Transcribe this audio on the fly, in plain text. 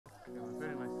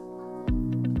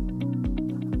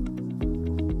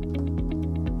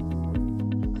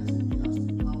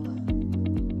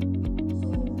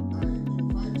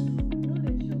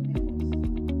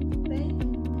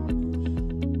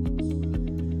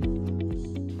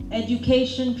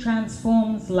Education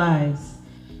transforms lives.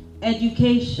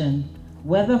 Education,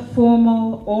 whether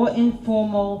formal or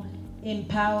informal,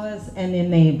 empowers and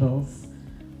enables.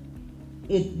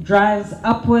 It drives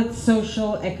upward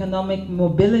social economic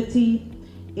mobility.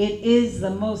 It is the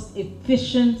most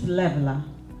efficient leveler.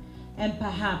 And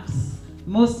perhaps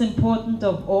most important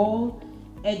of all,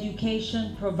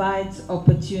 education provides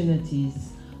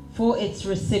opportunities for its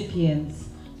recipients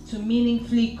to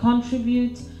meaningfully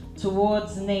contribute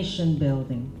towards nation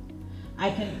building. I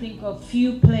can think of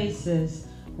few places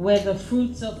where the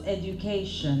fruits of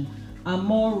education are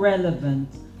more relevant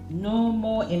nor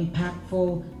more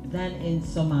impactful than in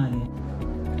Somalia.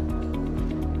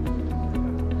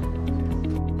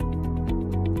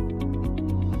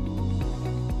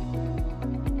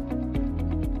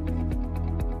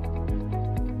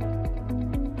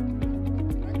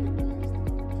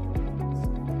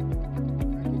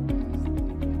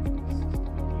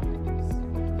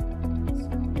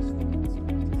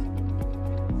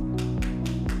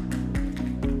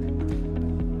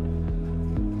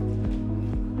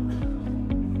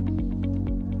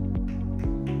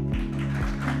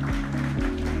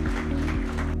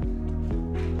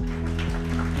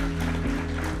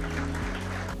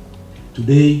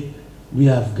 Today, we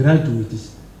have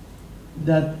graduates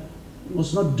that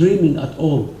was not dreaming at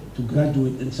all to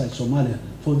graduate inside Somalia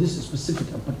for this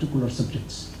specific and particular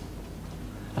subjects.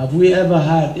 Have we ever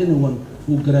had anyone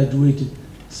who graduated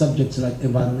subjects like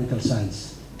environmental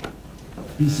science,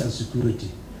 peace and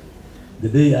security? The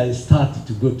day I started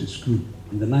to go to school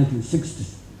in the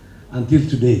 1960s until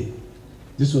today,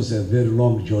 this was a very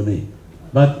long journey,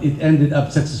 but it ended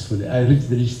up successfully. I reached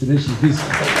the destination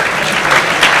peacefully.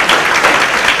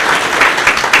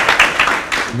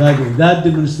 That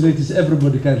demonstrates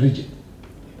everybody can reach it.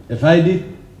 If I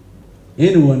did,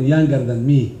 anyone younger than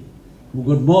me, who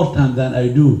got more time than I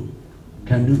do,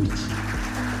 can do it.